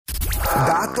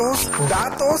Datos,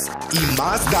 datos y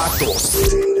más datos.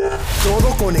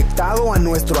 Todo conectado a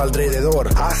nuestro alrededor.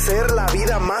 Hacer la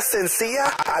vida más sencilla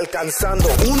alcanzando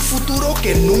un futuro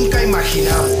que nunca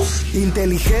imaginamos.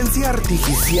 Inteligencia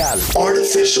artificial.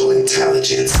 Artificial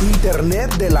Intelligence.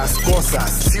 Internet de las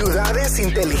cosas. Ciudades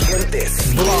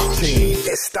inteligentes. Blockchain.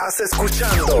 Estás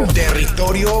escuchando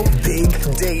Territorio Big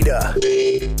Data.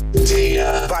 Big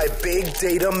Data. By Big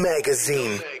Data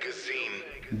Magazine.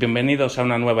 Bienvenidos a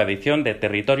una nueva edición de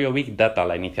Territorio Big Data,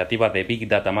 la iniciativa de Big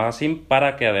Data Magazine,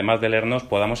 para que además de leernos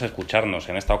podamos escucharnos.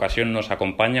 En esta ocasión nos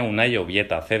acompaña Unai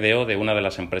Obieta, CDO de una de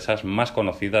las empresas más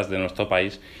conocidas de nuestro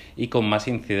país y con más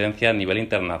incidencia a nivel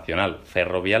internacional,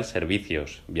 Ferrovial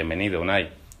Servicios. Bienvenido, Unai.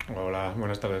 Hola,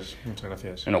 buenas tardes, muchas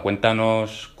gracias. Bueno,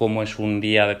 cuéntanos cómo es un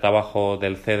día de trabajo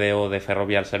del CDO de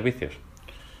Ferrovial Servicios.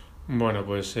 Bueno,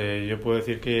 pues yo puedo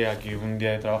decir que aquí un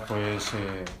día de trabajo es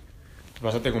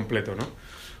bastante completo, ¿no?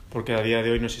 Porque a día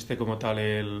de hoy no existe como tal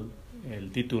el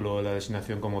título o la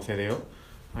designación como CDO.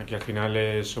 Aquí al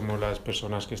final somos las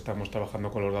personas que estamos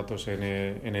trabajando con los datos en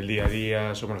el día a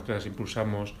día, somos los que las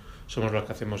impulsamos, somos los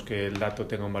que hacemos que el dato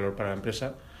tenga un valor para la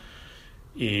empresa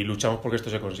y luchamos porque esto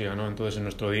se consiga, ¿no? Entonces, en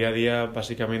nuestro día a día,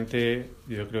 básicamente,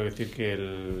 yo creo decir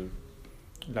que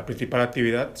la principal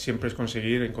actividad siempre es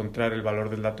conseguir encontrar el valor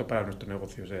del dato para nuestro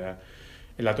negocio. O sea,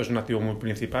 el dato es un activo muy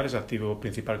principal, es el activo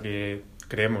principal que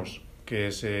creemos que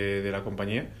es de la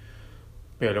compañía,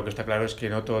 pero lo que está claro es que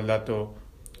no todo el dato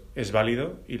es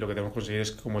válido y lo que tenemos que conseguir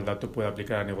es cómo el dato pueda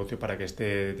aplicar al negocio para que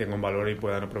tenga un valor y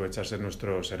puedan aprovecharse en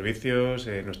nuestros servicios,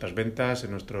 en nuestras ventas,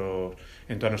 en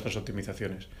todas nuestras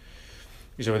optimizaciones.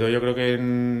 Y sobre todo yo creo que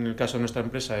en el caso de nuestra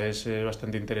empresa es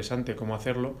bastante interesante cómo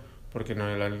hacerlo, porque no,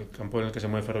 el campo en el que se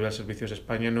mueve Ferrovial Servicios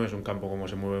España no es un campo como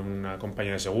se mueve una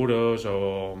compañía de seguros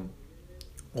o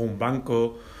un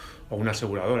banco o una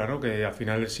aseguradora, ¿no? Que al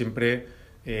final siempre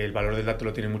el valor del dato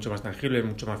lo tiene mucho más tangible, es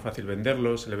mucho más fácil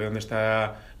venderlo, se le ve dónde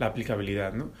está la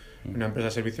aplicabilidad, ¿no? En una empresa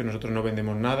de servicios nosotros no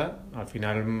vendemos nada, al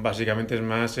final básicamente es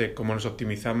más cómo nos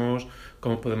optimizamos,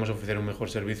 cómo podemos ofrecer un mejor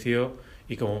servicio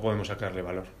y cómo podemos sacarle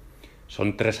valor.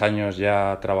 Son 3 años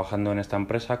ya trabajando en esta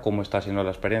empresa. ¿Cómo está siendo la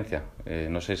experiencia?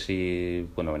 No sé si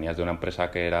venías de una empresa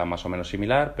que era más o menos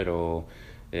similar, pero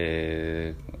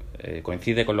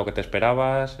coincide con lo que te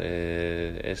esperabas.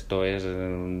 Esto es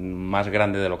más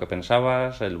grande de lo que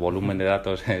pensabas. El volumen de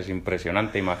datos es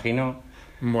impresionante, imagino.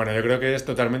 Bueno, yo creo que es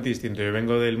totalmente distinto. Yo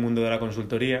vengo del mundo de la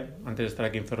consultoría antes de estar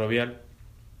aquí en Ferrovial.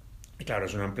 Y claro,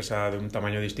 es una empresa de un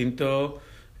tamaño distinto,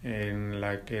 en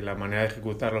la que la manera de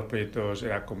ejecutar los proyectos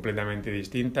era completamente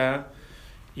distinta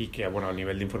y que, a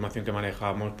nivel de información que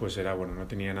manejábamos, pues no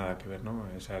tenía nada que ver, ¿no?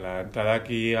 O sea, la entrada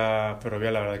aquí a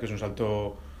Ferrovial, la verdad es que es un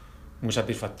salto muy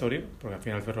satisfactorio, porque al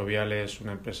final Ferrovial es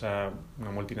una empresa, una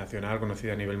multinacional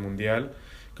conocida a nivel mundial,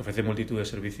 que ofrece multitud de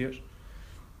servicios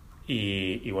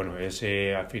y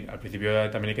al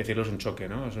principio también hay que decirlo, es un choque,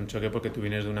 ¿no? Es un choque porque tú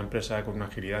vienes de una empresa con una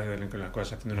agilidad en que las cosas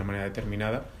se hacen de una manera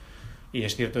determinada. Y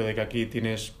es cierto de que aquí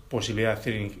tienes posibilidad de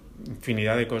hacer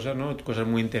infinidad de cosas, ¿no? Cosas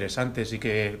muy interesantes y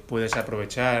que puedes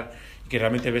aprovechar y que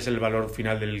realmente ves el valor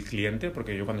final del cliente,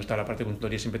 porque yo cuando estaba en la parte de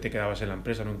consultoría siempre te quedabas en la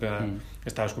empresa, nunca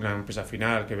estabas con una empresa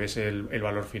final, que ves el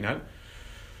valor final.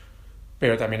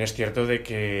 Pero también es cierto de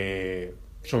que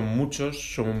somos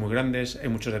muy grandes, hay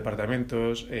muchos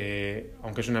departamentos,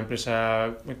 aunque es una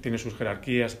empresa, tiene sus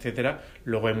jerarquías, etcétera,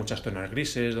 luego hay muchas zonas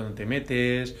grises donde te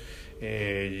metes.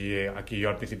 Aquí yo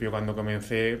al principio cuando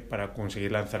comencé, para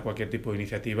conseguir lanzar cualquier tipo de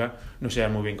iniciativa, no sabía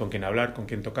muy bien con quién hablar, con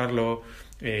quién tocarlo.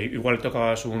 Igual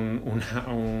tocabas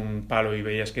un palo y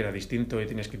veías que era distinto y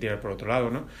tenías que tirar por otro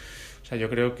lado, ¿no? O sea, yo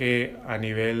creo que a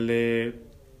nivel de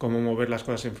cómo mover las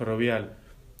cosas en Ferrovial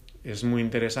es muy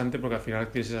interesante porque al final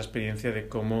tienes esa experiencia de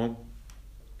cómo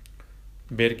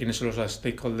ver quiénes son los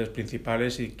stakeholders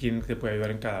principales y quién te puede ayudar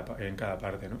en cada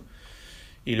parte, ¿no?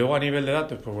 Y luego a nivel de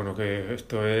datos, pues que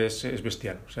esto es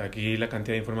bestial. O sea, aquí la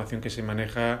cantidad de información que se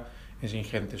maneja es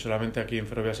ingente. Solamente aquí en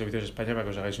Ferrovial Servicios España, para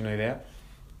que os hagáis una idea,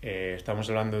 estamos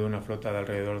hablando de una flota de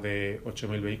alrededor de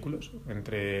 8.000 vehículos,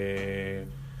 entre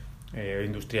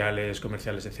industriales,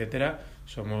 comerciales, etcétera.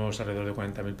 Somos alrededor de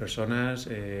 40.000 personas,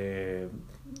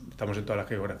 estamos en toda la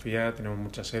geografía, tenemos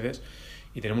muchas sedes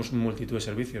y tenemos multitud de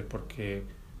servicios porque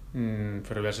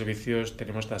Ferrovial Servicios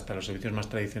tenemos hasta los servicios más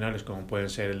tradicionales, como pueden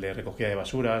ser el de recogida de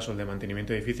basuras o el de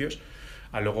mantenimiento de edificios,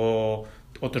 a luego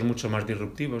otros mucho más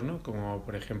disruptivos, ¿no? Como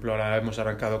por ejemplo ahora hemos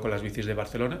arrancado con las bicis de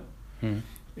Barcelona,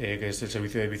 que es el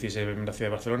servicio de bicis en la ciudad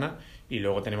de Barcelona, y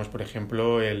luego tenemos por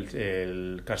ejemplo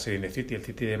el Car Sharing de City, el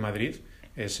City de Madrid.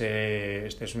 Este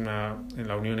es en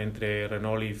la unión entre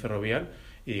Renault y Ferrovial,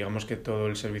 y digamos que todo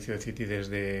el servicio de City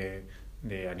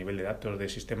a nivel de datos, de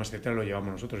sistemas, etcétera, lo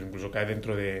llevamos nosotros, incluso cae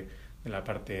dentro de la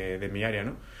parte de mi área,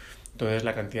 ¿no? Entonces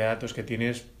la cantidad de datos que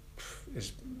tienes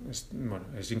bueno,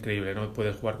 es increíble, ¿no?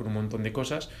 Puedes jugar con un montón de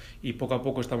cosas y poco a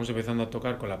poco estamos empezando a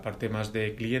tocar con la parte más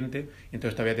de cliente,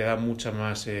 entonces todavía te da mucha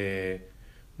más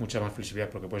flexibilidad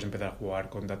porque puedes empezar a jugar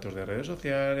con datos de redes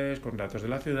sociales, con datos de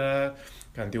la ciudad,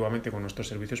 que antiguamente con nuestros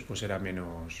servicios pues era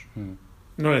menos...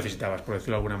 No necesitabas, por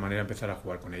decirlo de alguna manera, empezar a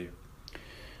jugar con ello.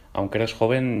 Aunque eres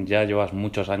joven, ya llevas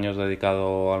muchos años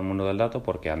dedicado al mundo del dato,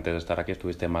 porque antes de estar aquí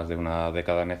estuviste más de una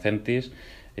década en Ecentis.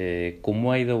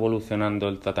 ¿Cómo ha ido evolucionando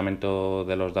el tratamiento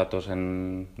de los datos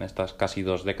en estas casi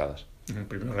 2 décadas?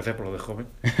 Primero, gracias por lo de joven.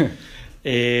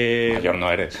 Mayor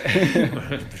no eres.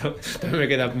 Bueno, pero me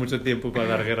queda mucho tiempo para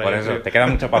dar guerra. Por eso, te queda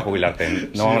mucho para jubilarte.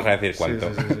 No vamos a decir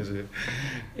cuánto. Sí.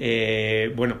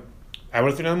 Bueno, ha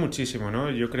evolucionado muchísimo,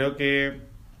 ¿no? Yo creo que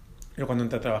yo cuando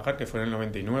entré a trabajar, que fue en el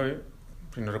 99,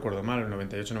 si no recuerdo mal, el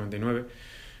 98-99,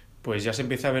 pues ya se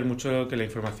empieza a ver mucho que la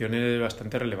información es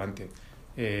bastante relevante.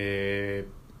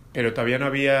 Pero todavía no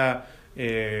había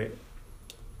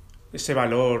ese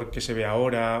valor que se ve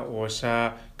ahora o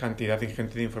esa cantidad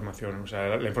ingente de información. O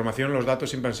sea, la información, los datos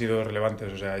siempre han sido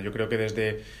relevantes. O sea, yo creo que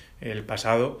desde el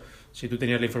pasado, si tú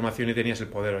tenías la información y tenías el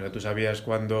poder, o sea, tú sabías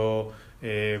cuando,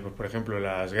 pues, por ejemplo,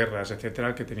 las guerras, etcétera,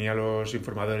 el que tenía los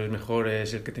informadores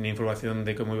mejores, el que tenía información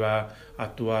de cómo iba a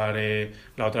actuar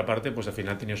la otra parte, pues al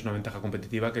final tenías una ventaja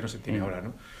competitiva que no se tiene ahora,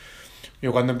 ¿no?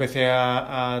 Yo cuando empecé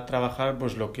a trabajar,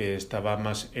 pues lo que estaba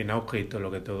más en auge y todo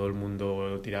lo que todo el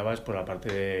mundo tiraba es por la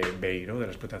parte de BI, ¿no? De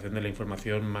la explotación de la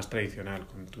información más tradicional,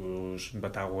 con tus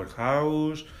data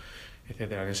warehouse,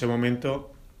 etcétera. En ese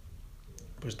momento,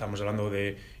 pues estamos hablando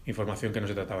de información que no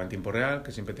se trataba en tiempo real,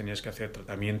 que siempre tenías que hacer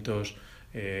tratamientos,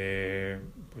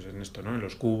 pues en esto, ¿no? En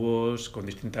los cubos, con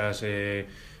distintas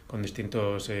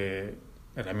herramientas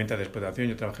de explotación.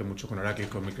 Yo trabajé mucho con Oracle y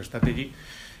con MicroStrategy.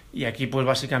 Y aquí, pues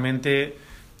básicamente,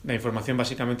 la información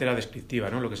básicamente era descriptiva,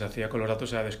 ¿no? Lo que se hacía con los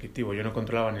datos era descriptivo. Yo no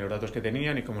controlaba ni los datos que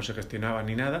tenía, ni cómo se gestionaban,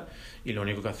 ni nada. Y lo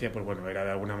único que hacía, pues bueno, era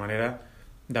de alguna manera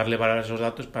darle valor a esos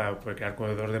datos para poder crear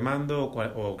corredores de mando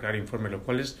o crear informes, los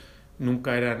cuales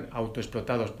nunca eran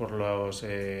autoexplotados por los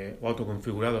o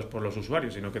autoconfigurados por los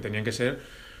usuarios, sino que tenían que ser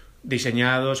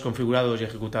diseñados, configurados y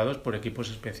ejecutados por equipos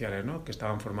especiales, ¿no? Que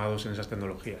estaban formados en esas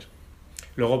tecnologías.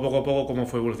 Luego, poco a poco, ¿cómo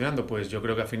fue evolucionando? Pues yo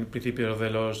creo que a principios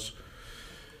del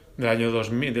año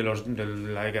 2000, de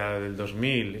la década del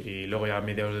 2000 y luego ya a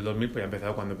mediados del 2000, pues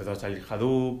ya cuando empezó a salir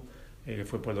Hadoop, que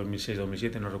fue por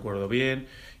 2006-2007, no recuerdo bien.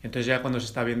 Entonces ya cuando se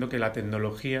está viendo que la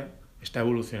tecnología está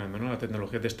evolucionando, ¿no? La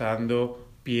tecnología te está dando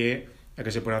pie a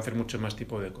que se puedan hacer muchos más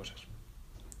tipos de cosas.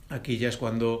 Aquí ya es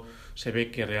cuando se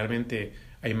ve que realmente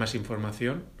hay más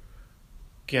información,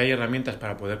 que hay herramientas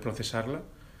para poder procesarla,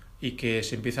 y que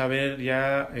se empieza a ver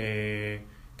ya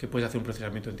que puedes hacer un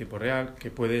procesamiento en tiempo real, que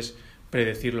puedes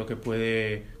predecir lo que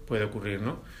puede ocurrir,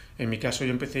 ¿no? En mi caso yo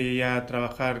empecé ya a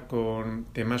trabajar con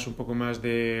temas un poco más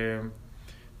de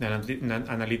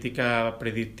analítica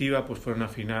predictiva, pues fueron al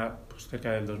final pues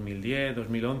cerca del 2010,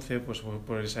 2011, pues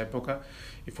por esa época,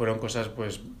 y fueron cosas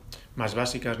pues más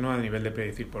básicas, ¿no? A nivel de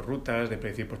predecir por rutas, de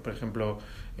predecir, pues por ejemplo,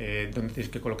 dónde tienes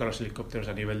que colocar los helicópteros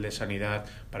a nivel de sanidad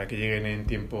para que lleguen en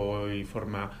tiempo y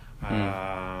forma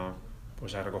a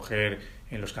recoger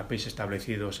en los KPIs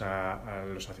establecidos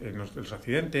en los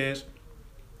accidentes.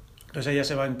 Entonces ahí ya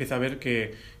empieza a ver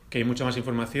que hay mucha más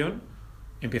información,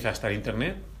 empieza a estar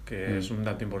Internet, que es un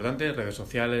dato importante, redes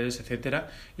sociales, etcétera,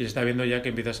 y se está viendo ya que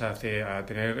empiezas a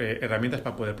tener herramientas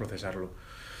para poder procesarlo.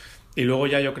 Y luego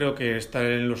ya yo creo que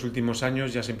en los últimos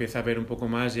años ya se empieza a ver un poco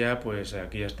más ya, pues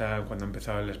aquí ya está cuando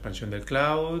empezaba la expansión del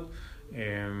cloud,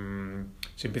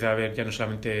 se empieza a ver ya no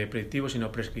solamente predictivo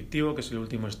sino prescriptivo, que es el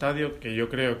último estadio, que yo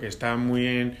creo que está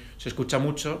se escucha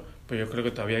mucho, pero yo creo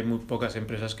que todavía hay muy pocas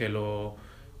empresas que lo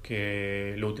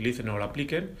utilicen o lo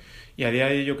apliquen, y a día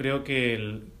de hoy yo creo que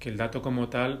el dato como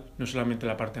tal, no solamente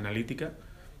la parte analítica,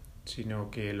 sino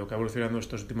que lo que ha evolucionado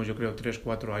estos últimos, yo creo,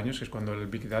 3-4 años, que es cuando el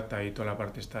Big Data y toda la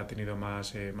parte ha tenido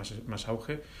más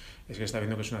auge, es que está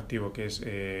viendo que es un activo que es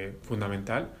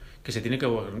fundamental, que se tiene que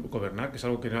gobernar, que es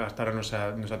algo que hasta ahora no se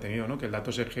ha tenido, ¿no? Que el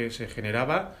dato se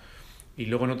generaba y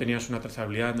luego no tenías una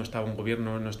trazabilidad, no estaba un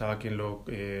gobierno, no estaba quien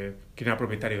era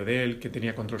propietario de él, quién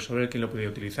tenía control sobre él, quién lo podía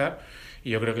utilizar, y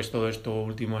yo creo que todo esto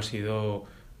último ha sido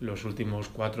los últimos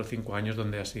 4 o 5 años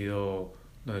donde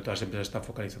todas las empresas están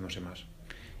focalizándose más.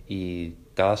 Y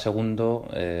cada segundo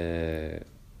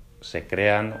se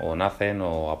crean o nacen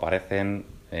o aparecen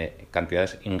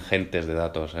cantidades ingentes de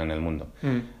datos en el mundo.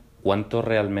 ¿Cuánto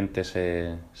realmente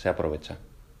se aprovecha?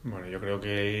 Bueno, yo creo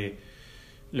que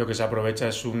lo que se aprovecha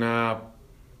es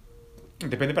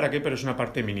depende para qué, pero es una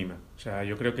parte mínima. O sea,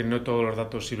 yo creo que no todos los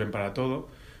datos sirven para todo.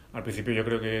 Al principio yo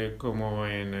creo que como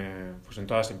pues en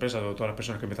todas las empresas o todas las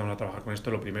personas que empezamos a trabajar con esto,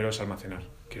 lo primero es almacenar.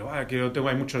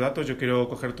 Hay muchos datos, yo quiero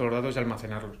coger todos los datos y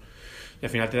almacenarlos. Y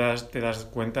al final te das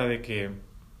cuenta de que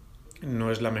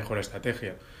no es la mejor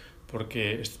estrategia,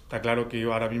 porque está claro que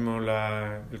ahora mismo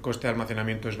el coste de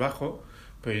almacenamiento es bajo,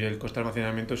 pero el coste de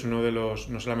almacenamiento es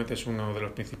no solamente es uno de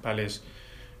los principales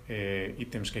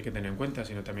ítems que hay que tener en cuenta,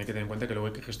 sino también hay que tener en cuenta que luego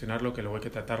hay que gestionarlo, que luego hay que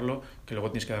tratarlo, que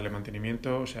luego tienes que darle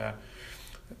mantenimiento, o sea,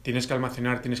 tienes que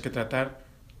almacenar, tienes que tratar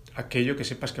aquello que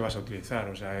sepas que vas a utilizar.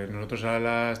 O sea, nosotros ahora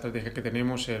la estrategia que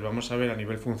tenemos es vamos a ver a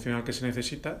nivel funcional qué se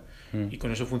necesita y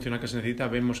con eso funcional que se necesita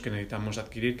vemos que necesitamos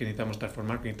adquirir, que necesitamos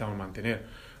transformar, que necesitamos mantener.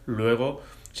 Luego,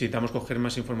 si necesitamos coger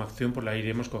más información, pues la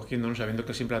iremos cogiendo, ¿no? Sabiendo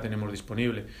que siempre la tenemos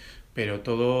disponible. Pero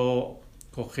todo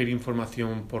coger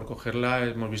información por cogerla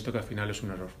hemos visto que al final es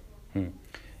un error.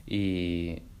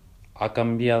 Y ¿ha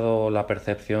cambiado la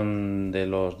percepción de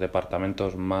los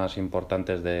departamentos más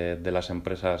importantes de las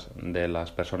empresas, de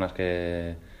las personas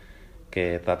que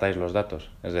tratáis los datos?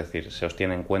 Es decir, ¿se os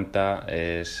tiene en cuenta?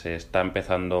 ¿Se está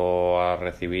empezando a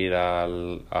recibir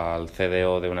al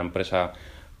CDO de una empresa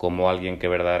como alguien que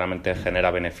verdaderamente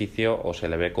genera beneficio o se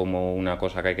le ve como una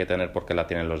cosa que hay que tener porque la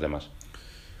tienen los demás?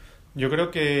 Yo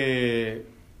creo que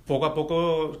poco a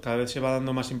poco cada vez se va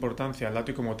dando más importancia al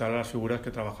dato y como tal a las figuras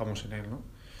que trabajamos en él, ¿no?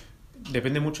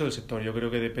 Depende mucho del sector, yo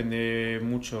creo que depende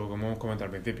mucho, como hemos comentado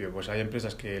al principio, pues hay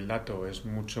empresas que el dato es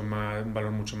mucho más, un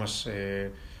valor mucho más,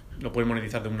 lo pueden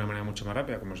monetizar de una manera mucho más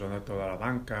rápida, como son toda la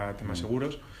banca, temas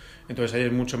seguros, entonces ahí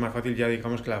es mucho más fácil, ya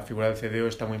digamos que la figura del CDO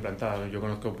está muy implantada. Yo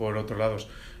conozco por otros lados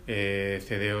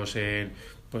CDOs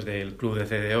pues del club de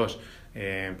CDOs,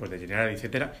 pues de General,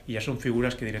 etcétera, y ya son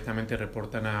figuras que directamente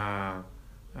reportan al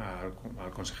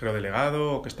consejero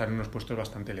delegado o que están en unos puestos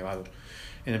bastante elevados.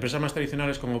 En empresas más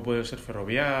tradicionales como puede ser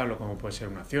Ferrovial o como puede ser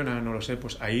una Acciona, no lo sé,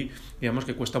 pues ahí digamos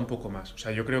que cuesta un poco más. O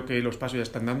sea, yo creo que los pasos ya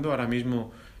están dando. Ahora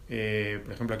mismo,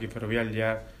 por ejemplo, aquí en Ferrovial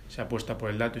ya se apuesta por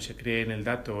el dato y se cree en el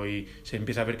dato y se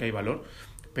empieza a ver que hay valor,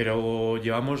 pero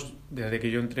llevamos, desde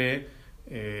que yo entré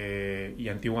y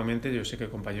antiguamente, yo sé que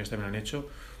compañeros también lo han hecho,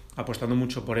 apostando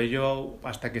mucho por ello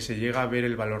hasta que se llega a ver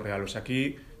el valor real. O sea,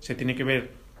 aquí se tiene que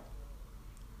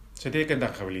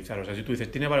tangibilizar. O sea, si tú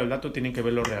dices, tiene valor el dato, tienen que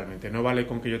verlo realmente. No vale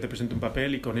con que yo te presente un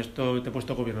papel y con esto te he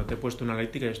puesto gobierno, te he puesto una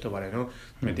analítica y esto vale, ¿no?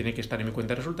 Me tiene que estar en mi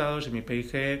cuenta de resultados, en mi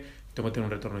PIG, tengo que tener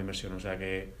un retorno de inversión. O sea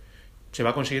que se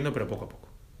va consiguiendo, pero poco a poco.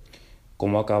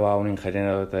 ¿Cómo acaba un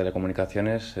ingeniero de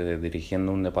telecomunicaciones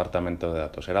dirigiendo un departamento de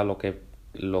datos? ¿Era lo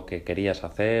que querías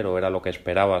hacer o era lo que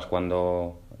esperabas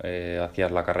cuando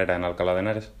hacías la carrera en Alcalá de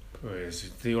Henares?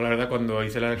 Pues te digo la verdad, cuando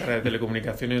hice la carrera de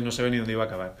telecomunicaciones no sabía ni dónde iba a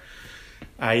acabar.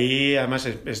 Ahí además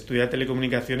estudié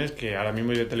telecomunicaciones, que ahora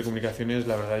mismo yo de telecomunicaciones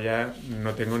la verdad ya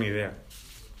no tengo ni idea.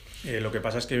 Lo que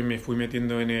pasa es que me fui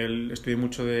metiendo estudié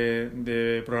mucho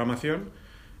de programación,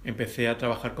 empecé a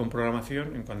trabajar con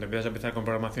programación. En cuanto empiezas a empezar con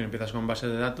programación empiezas con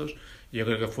bases de datos y yo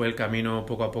creo que fue el camino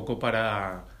poco a poco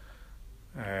para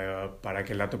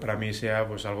que el dato para mí sea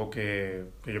pues algo que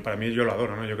para mí yo lo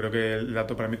adoro, ¿no? Yo creo que el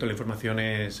dato para mí, toda la información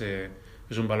es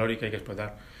un valor y que hay que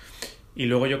explotar. Y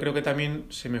luego yo creo que también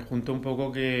se me juntó un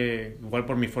poco que, igual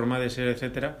por mi forma de ser,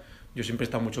 etcétera, yo siempre he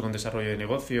estado mucho con desarrollo de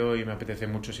negocio y me apetece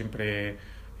mucho siempre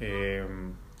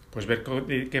pues ver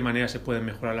de qué manera se pueden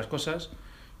mejorar las cosas.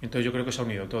 Entonces yo creo que se ha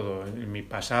unido todo. En mi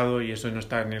pasado, y eso no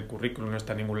está en el currículum, no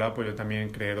está en ningún lado, pues yo también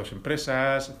creé 2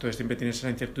 empresas, entonces siempre tienes esa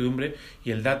incertidumbre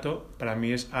y el dato para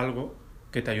mí es algo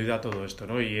que te ayuda a todo esto,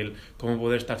 ¿no? Y el cómo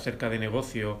poder estar cerca de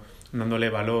negocio, dándole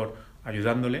valor,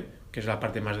 ayudándole, que es la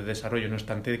parte más de desarrollo, no es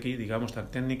tan digamos,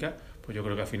 tan técnica, pues yo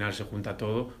creo que al final se junta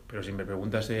todo, pero si me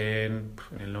preguntas en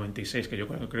el 96, que yo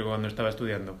creo que cuando estaba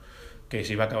estudiando, que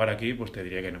si iba a acabar aquí, pues te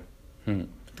diría que no,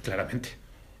 claramente.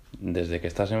 Desde que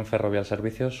estás en Ferrovial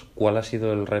Servicios, ¿cuál ha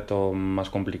sido el reto más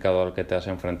complicado al que te has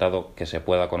enfrentado que se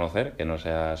pueda conocer, que no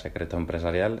sea secreto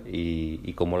empresarial,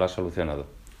 y cómo lo has solucionado?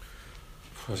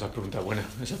 Pues esa pregunta es buena,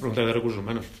 esa pregunta es de recursos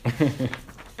humanos.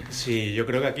 Sí, yo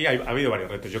creo que aquí ha habido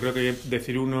varios retos. Yo creo que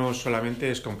decir uno solamente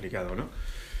es complicado, ¿no?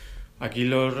 Aquí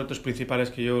los retos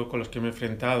principales con los que me he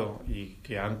enfrentado y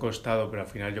que han costado, pero al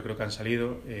final yo creo que han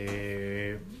salido,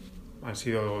 han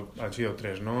sido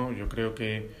 3, ¿no? Yo creo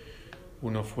que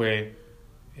uno fue,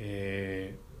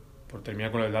 por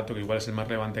terminar con el dato, que igual es el más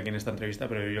relevante aquí en esta entrevista,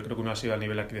 pero yo creo que uno ha sido a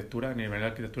nivel de arquitectura. A nivel de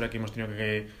arquitectura aquí hemos tenido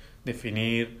que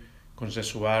definir,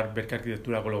 consensuar, ver qué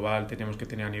arquitectura global tenemos que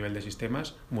tener a nivel de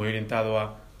sistemas, muy orientado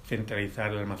a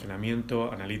centralizar el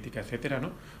almacenamiento, analítica, etcétera,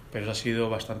 ¿no? Pero eso ha sido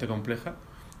bastante compleja,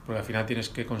 porque al final tienes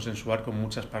que consensuar con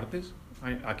muchas partes.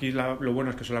 Aquí lo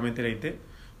bueno es que solamente era IT,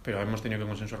 pero hemos tenido que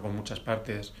consensuar con muchas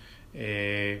partes,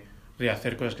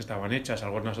 rehacer cosas que estaban hechas,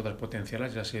 algunas otras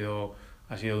potenciales, y ha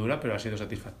ha sido dura, pero ha sido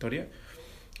satisfactoria.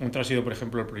 Otro ha sido, por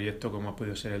ejemplo, el proyecto como ha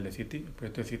podido ser el de City. El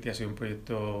proyecto de City ha sido un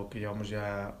proyecto que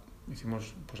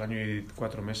hicimos pues año y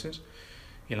 4 meses.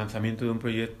 Y el lanzamiento de un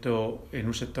proyecto en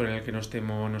un sector en el que no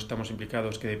estamos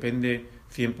implicados, que depende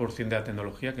 100% de la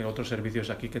tecnología, que en otros servicios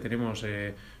aquí que tenemos,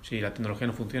 si la tecnología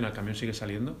no funciona, el camión sigue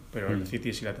saliendo, pero el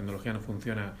City, si la tecnología no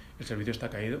funciona, el servicio está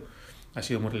caído. Ha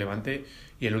sido muy relevante.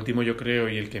 Y el último, yo creo,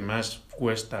 y el que más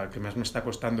cuesta, el que más me está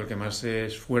costando, el que más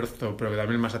esfuerzo, pero que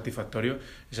también es más satisfactorio,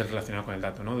 es el relacionado con el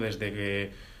dato, ¿no? Desde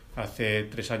que hace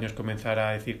 3 años comenzara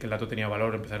a decir que el dato tenía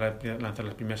valor, empezar a lanzar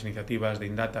las primeras iniciativas de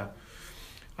InData,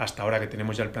 hasta ahora que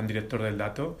tenemos ya el plan director del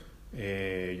dato,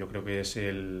 yo creo que es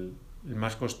el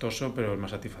más costoso, pero el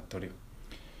más satisfactorio.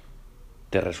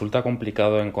 ¿Te resulta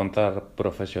complicado encontrar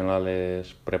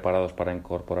profesionales preparados para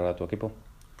incorporar a tu equipo?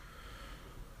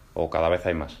 ¿O cada vez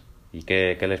hay más? ¿Y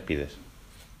qué les pides?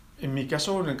 En el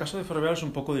caso de Ferrovial es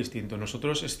un poco distinto.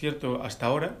 Nosotros, es cierto, hasta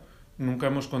ahora nunca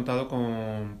hemos contado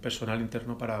con personal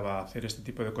interno para hacer este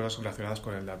tipo de cosas relacionadas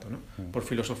con el dato, ¿no? Por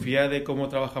filosofía de cómo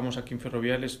trabajamos aquí en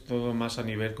Ferrovial es todo más a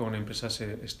nivel con empresas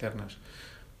externas.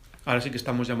 Ahora sí que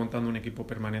estamos ya montando un equipo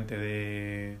permanente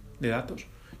de datos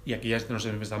y aquí ya nos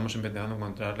estamos empezando a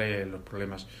encontrarle los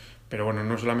problemas. Pero bueno,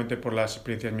 no solamente por las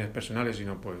experiencias mías personales,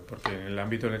 sino porque en el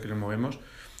ámbito en el que nos movemos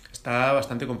está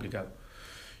bastante complicado.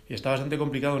 Y está bastante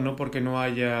complicado no porque no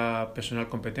haya personal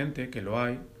competente, que lo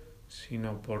hay,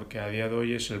 sino porque a día de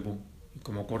hoy es el boom. Y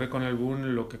como ocurre con el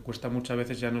boom, lo que cuesta muchas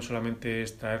veces ya no solamente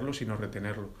es traerlo, sino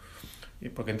retenerlo. Y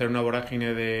porque entra en una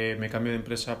vorágine de me cambio de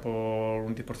empresa por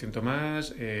un 10%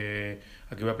 más,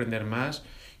 aquí voy a aprender más,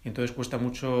 y entonces cuesta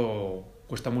mucho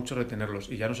retenerlos.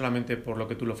 Y ya no solamente por lo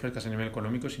que tú le ofrezcas a nivel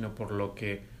económico, sino por lo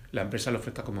que la empresa le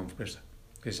ofrezca como empresa,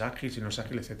 que es ágil, si no es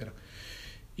ágil, etcétera.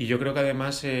 Y yo creo que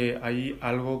además hay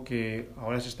algo que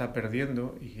ahora se está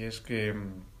perdiendo, y es que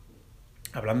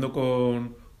hablando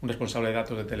con un responsable de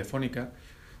datos de Telefónica,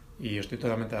 y yo estoy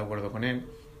totalmente de acuerdo con él,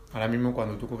 ahora mismo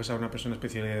cuando tú coges a una persona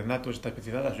especializada en datos, está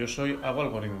especializada, hago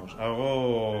algoritmos,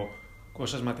 hago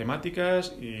cosas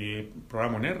matemáticas y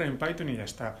programo en R, en Python y ya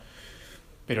está.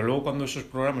 Pero luego cuando esos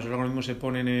programas, esos algoritmos se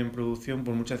ponen en producción,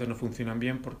 pues muchas veces no funcionan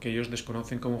bien porque ellos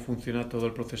desconocen cómo funciona todo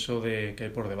el proceso que hay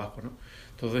por debajo, ¿no?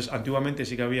 Entonces, antiguamente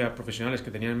sí que había profesionales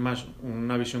que tenían más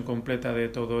una visión completa de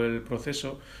todo el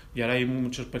proceso y ahora hay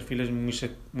muchos perfiles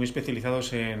muy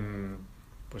especializados en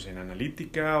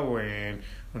analítica o en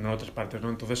otras partes, ¿no?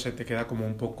 Entonces se te queda como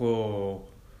un poco...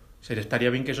 Estaría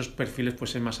bien que esos perfiles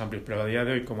fuesen más amplios, pero a día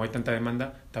de hoy, como hay tanta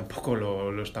demanda, tampoco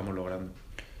lo estamos logrando.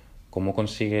 ¿Cómo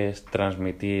consigues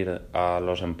transmitir a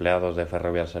los empleados de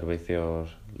Ferrovial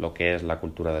Servicios lo que es la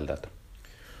cultura del dato?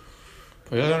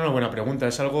 Pues esa es una buena pregunta.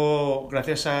 Es algo,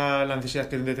 gracias a la necesidad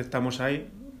que detectamos ahí,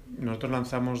 nosotros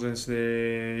lanzamos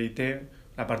desde IT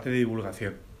la parte de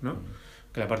divulgación, ¿no?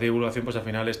 Que la parte de divulgación, pues al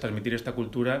final es transmitir esta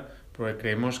cultura, porque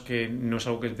creemos que no es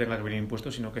algo que tenga que venir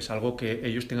impuesto, sino que es algo que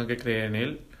ellos tengan que creer en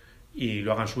él y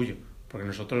lo hagan suyo. Porque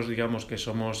nosotros, digamos que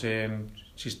somos en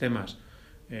sistemas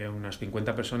unas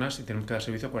 50 personas y tenemos que dar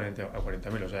servicio a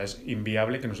 40.000. O sea, es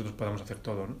inviable que nosotros podamos hacer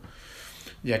todo, ¿no?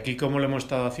 Y aquí, ¿cómo lo hemos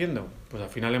estado haciendo? Pues al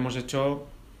final hemos hecho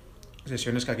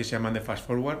sesiones que aquí se llaman de Fast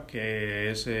Forward,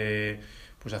 que es,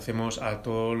 pues hacemos a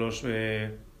todos los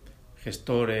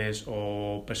gestores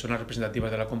o personas representativas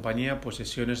de la compañía, pues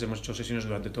hemos hecho sesiones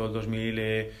durante todo el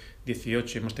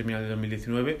 2018 y hemos terminado el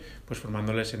 2019, pues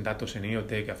formándoles en datos en IoT,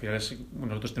 que al final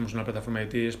nosotros tenemos una plataforma de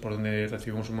TIS por donde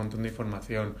recibimos un montón de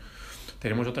información.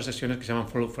 Tenemos otras sesiones que se llaman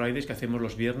Follow Fridays, que hacemos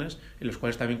los viernes, en los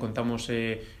cuales también contamos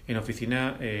en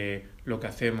oficina lo que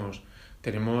hacemos.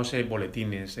 Tenemos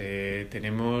boletines,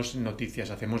 tenemos noticias,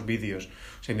 hacemos vídeos.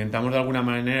 O sea, intentamos de alguna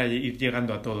manera ir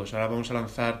llegando a todos. Ahora vamos a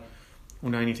lanzar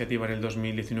una iniciativa en el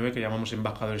 2019 que llamamos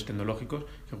embajadores tecnológicos,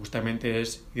 que justamente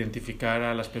es identificar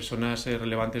a las personas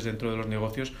relevantes dentro de los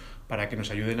negocios para que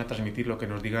nos ayuden a transmitir lo que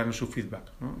nos digan su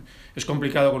feedback, ¿no? Es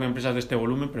complicado con empresas de este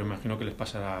volumen, pero imagino que les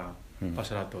pasará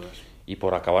a todas. Y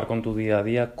por acabar con tu día a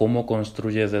día, ¿cómo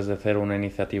construyes desde cero una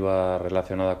iniciativa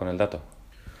relacionada con el dato?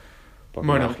 Porque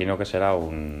imagino que será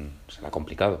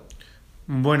complicado.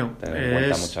 Bueno, tener en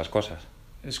cuenta muchas cosas.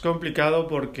 Es complicado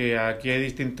porque aquí hay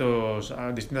distintas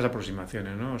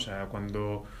aproximaciones, ¿no? O sea,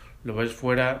 cuando lo ves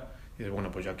fuera, dices,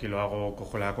 bueno, pues yo aquí lo hago,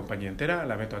 cojo la compañía entera,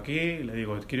 la meto aquí, le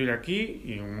digo, quiero ir aquí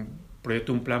y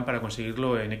proyecto un plan para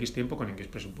conseguirlo en X tiempo con X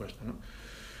presupuesto, ¿no?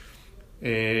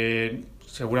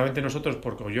 Seguramente nosotros,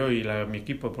 porque yo y mi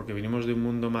equipo, porque venimos de un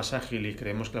mundo más ágil y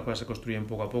creemos que las cosas se construyen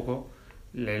poco a poco,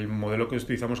 el modelo que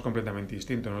utilizamos es completamente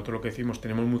distinto. Nosotros lo que decimos,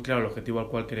 tenemos muy claro el objetivo al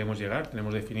cual queremos llegar,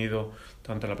 tenemos definido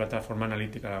tanto la plataforma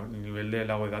analítica, a nivel de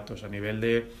lago de datos, a nivel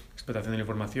de explotación de la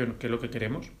información, qué es lo que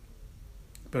queremos,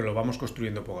 pero lo vamos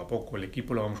construyendo poco a poco, el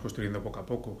equipo lo vamos construyendo poco a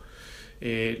poco.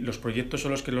 Los proyectos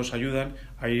son los que nos ayudan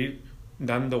a ir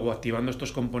dando o activando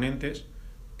estos componentes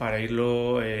para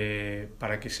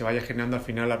para que se vaya generando al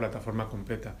final la plataforma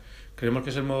completa. Creemos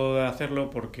que es el modo de hacerlo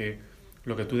porque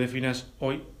lo que tú definas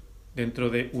hoy, dentro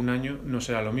de un año, no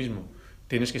será lo mismo.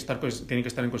 Tiene que estar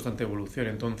en constante evolución.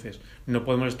 Entonces, no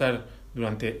podemos estar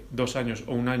durante 2 años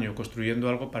o un año construyendo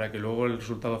algo para que luego el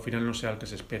resultado final no sea el que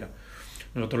se espera.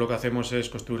 Nosotros lo que hacemos es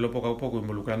construirlo poco a poco,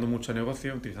 involucrando mucho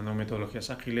negocio, utilizando metodologías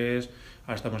ágiles.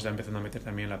 Ahora estamos ya empezando a meter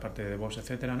también la parte de DevOps,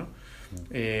 etcétera, ¿no?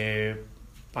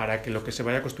 Para que lo que se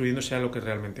vaya construyendo sea lo que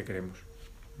realmente queremos,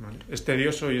 ¿vale? Es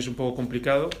tedioso y es un poco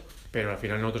complicado, pero al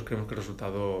final nosotros creemos que el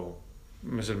resultado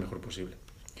es el mejor posible.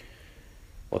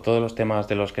 Otro de los temas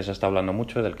de los que se está hablando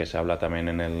mucho, del que se habla también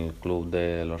en el club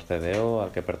de los CDO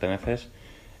al que perteneces,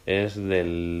 es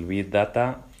del Big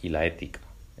Data y la ética.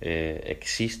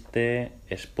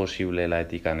 ¿Es posible la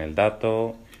ética en el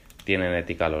dato? ¿Tienen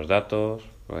ética los datos?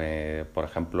 Por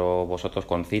ejemplo, vosotros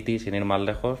con Citi, sin ir más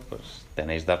lejos, pues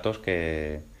tenéis datos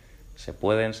que se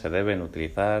pueden, se deben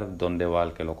utilizar. ¿Dónde va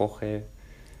el que lo coge?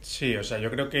 Sí, o sea, yo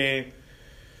creo que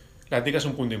la ética es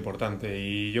un punto importante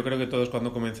y yo creo que todos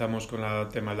cuando comenzamos con el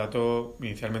tema del dato,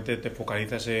 inicialmente te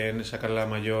focalizas en sacar la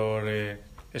mayor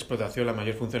explotación, la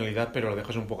mayor funcionalidad, pero lo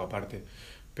dejas un poco aparte.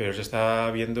 Pero se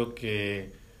está viendo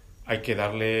que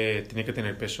tiene que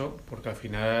tener peso, porque al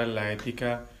final la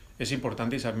ética es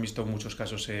importante y se han visto muchos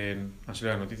casos han sido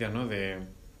las noticias, ¿no? De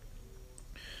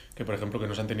que, por ejemplo, que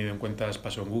no se han tenido en cuenta,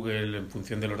 pasó en Google, en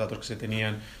función de los datos que se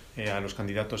tenían a los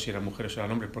candidatos, si eran mujeres o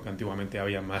eran hombres, porque antiguamente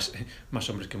había más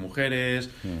hombres que mujeres,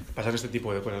 pasan este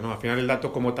tipo de cosas, ¿no? Al final el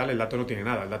dato como tal, el dato no tiene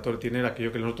nada, el dato tiene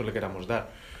aquello que nosotros le queramos dar,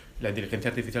 la inteligencia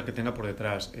artificial que tenga por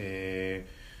detrás,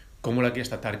 cómo la quieres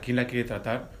tratar, quién la quiere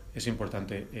tratar, es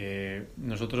importante.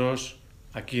 Nosotros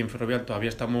aquí en Ferrovial todavía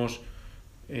estamos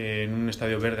en un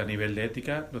estadio verde a nivel de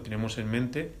ética, lo tenemos en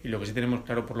mente y lo que sí tenemos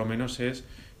claro por lo menos es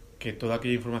que toda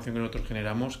aquella información que nosotros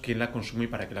generamos, quién la consume y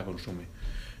para qué la consume.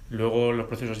 Luego los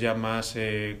procesos ya más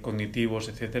cognitivos,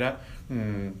 etcétera,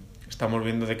 estamos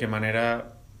viendo de qué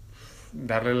manera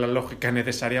darle la lógica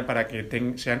necesaria para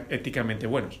que sean éticamente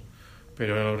buenos.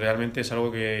 Pero realmente es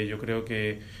algo que yo creo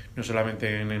que no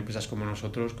solamente en empresas como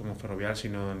nosotros, como Ferrovial,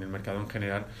 sino en el mercado en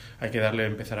general, hay que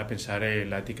empezar a pensar en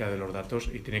la ética de los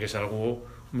datos y tiene que ser un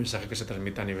mensaje que se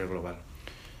transmita a nivel global.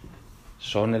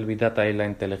 ¿Son el Big Data y la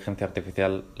inteligencia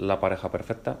artificial la pareja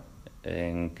perfecta?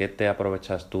 ¿En qué te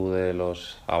aprovechas tú de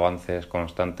los avances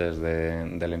constantes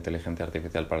de la inteligencia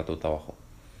artificial para tu trabajo?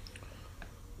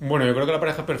 Bueno, yo creo que la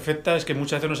pareja perfecta es que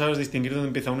muchas veces no sabes distinguir dónde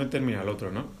empieza uno y termina el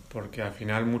otro, ¿no? Porque al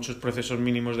final muchos procesos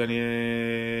mínimos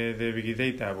de Big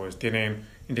Data pues tienen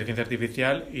inteligencia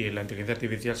artificial y la inteligencia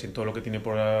artificial sin todo lo que tiene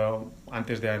por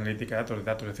antes de analítica de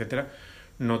datos, etcétera,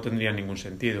 no tendría ningún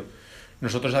sentido.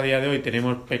 Nosotros a día de hoy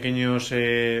tenemos pequeños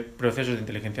procesos de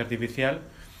inteligencia artificial,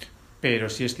 pero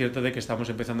sí es cierto de que estamos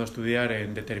empezando a estudiar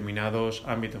en determinados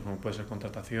ámbitos, como puede ser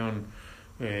contratación,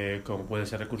 como puede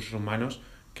ser recursos humanos,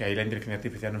 que ahí la inteligencia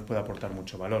artificial nos puede aportar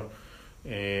mucho valor.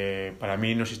 Para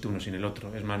mí no existe uno sin el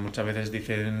otro. Es más, muchas veces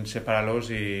dicen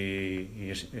sepáralos y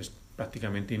es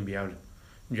prácticamente inviable.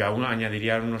 Yo aún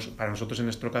añadiría para nosotros en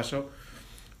nuestro caso,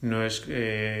 no es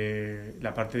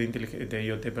la parte de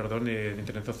IoT, de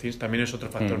Internet of Things, también es otro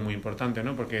factor muy importante,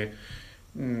 ¿no? Porque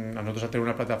a nosotros al tener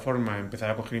una plataforma, empezar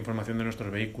a coger información de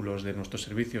nuestros vehículos, de nuestros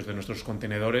servicios, de nuestros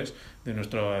contenedores, de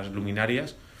nuestras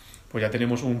luminarias, pues ya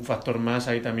tenemos un factor más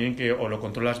ahí también que o lo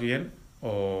controlas bien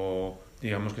o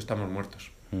digamos que estamos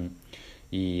muertos.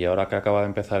 Y ahora que acaba de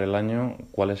empezar el año,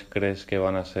 ¿cuáles crees que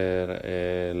van a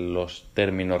ser los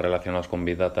términos relacionados con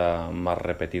Big Data más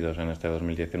repetidos en este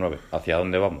 2019? ¿Hacia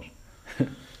dónde vamos?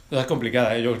 Es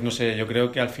complicada, ¿eh? Yo no sé, yo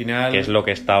creo que al final... ¿Qué es lo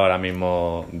que está ahora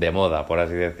mismo de moda, por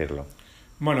así decirlo?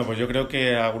 Bueno, pues yo creo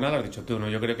que alguna lo has dicho tú, ¿no?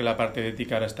 Yo creo que la parte de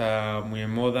ética ahora está muy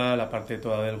en moda, la parte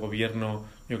toda del gobierno,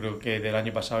 yo creo que del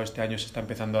año pasado, este año se está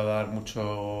empezando a dar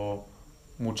mucho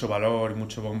valor y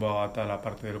mucho bombo a toda la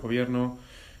parte del gobierno.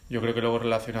 Yo creo que luego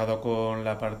relacionado con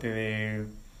la parte de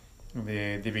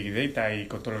Big Data y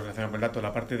con todo lo relacionado con el dato,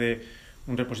 la parte de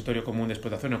un repositorio común de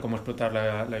explotación o cómo explotar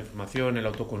la información, el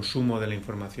autoconsumo de la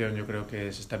información, yo creo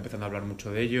que se está empezando a hablar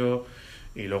mucho de ello.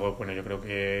 Y luego, bueno, yo creo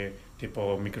que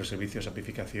tipo microservicios,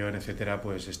 apificación, etcétera,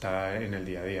 pues está en el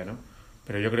día a día, ¿no?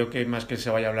 Pero yo creo que más que se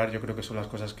vaya a hablar, yo creo que son las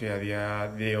cosas que a día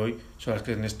de hoy, son las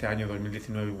que en este año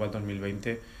 2019, igual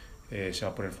 2020, se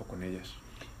va a poner foco en ellas.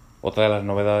 Otra de las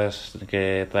novedades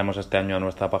que traemos este año a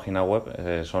nuestra página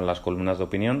web son las columnas de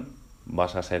opinión.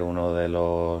 Vas a ser uno de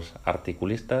los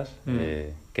articulistas.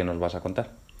 ¿Qué nos vas a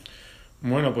contar?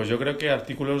 Bueno, pues yo creo que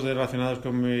artículos relacionados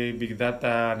con Big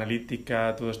Data,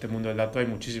 analítica, todo este mundo del dato hay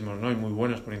muchísimos, ¿no? Hay muy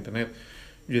buenos por Internet.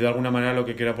 Yo de alguna manera lo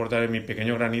que quiero aportar es mi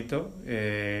pequeño granito,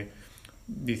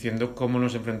 diciendo cómo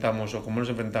nos enfrentamos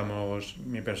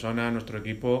mi persona, nuestro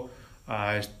equipo,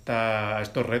 a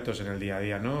estos retos en el día a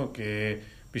día, ¿no? ¿Qué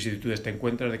vicisitudes te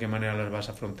encuentras, de qué manera las vas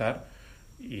a afrontar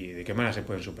y de qué manera se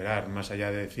pueden superar? Más allá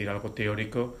de decir algo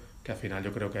teórico, que al final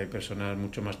yo creo que hay personas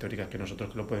mucho más teóricas que nosotros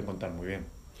que lo pueden contar muy bien.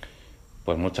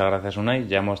 Pues muchas gracias, Unai.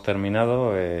 Ya hemos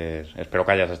terminado. Espero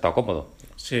que hayas estado cómodo.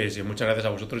 Sí, muchas gracias a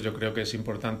vosotros. Yo creo que es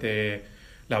importante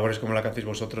labores como la que hacéis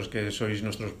vosotros, que sois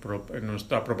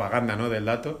nuestra propaganda, ¿no?, del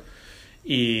dato.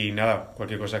 Y nada,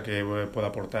 cualquier cosa que pueda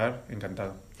aportar,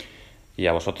 encantado. Y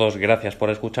a vosotros, gracias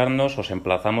por escucharnos. Os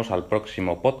emplazamos al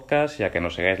próximo podcast y a que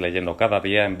nos sigáis leyendo cada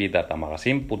día en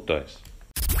bigdatamagazine.es.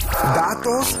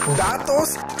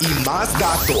 Datos y más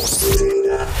datos.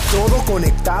 Todo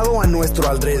conectado a nuestro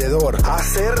alrededor.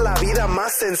 Hacer la vida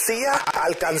más sencilla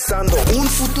alcanzando un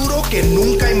futuro que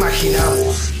nunca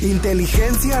imaginamos.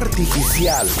 Inteligencia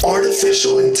artificial.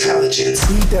 Artificial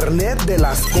Intelligence. Internet de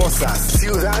las cosas.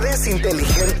 Ciudades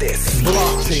inteligentes.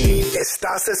 Blockchain.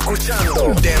 Estás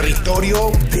escuchando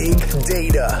Territorio Big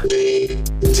Data. Big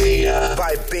Data.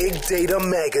 By Big Data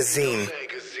Magazine.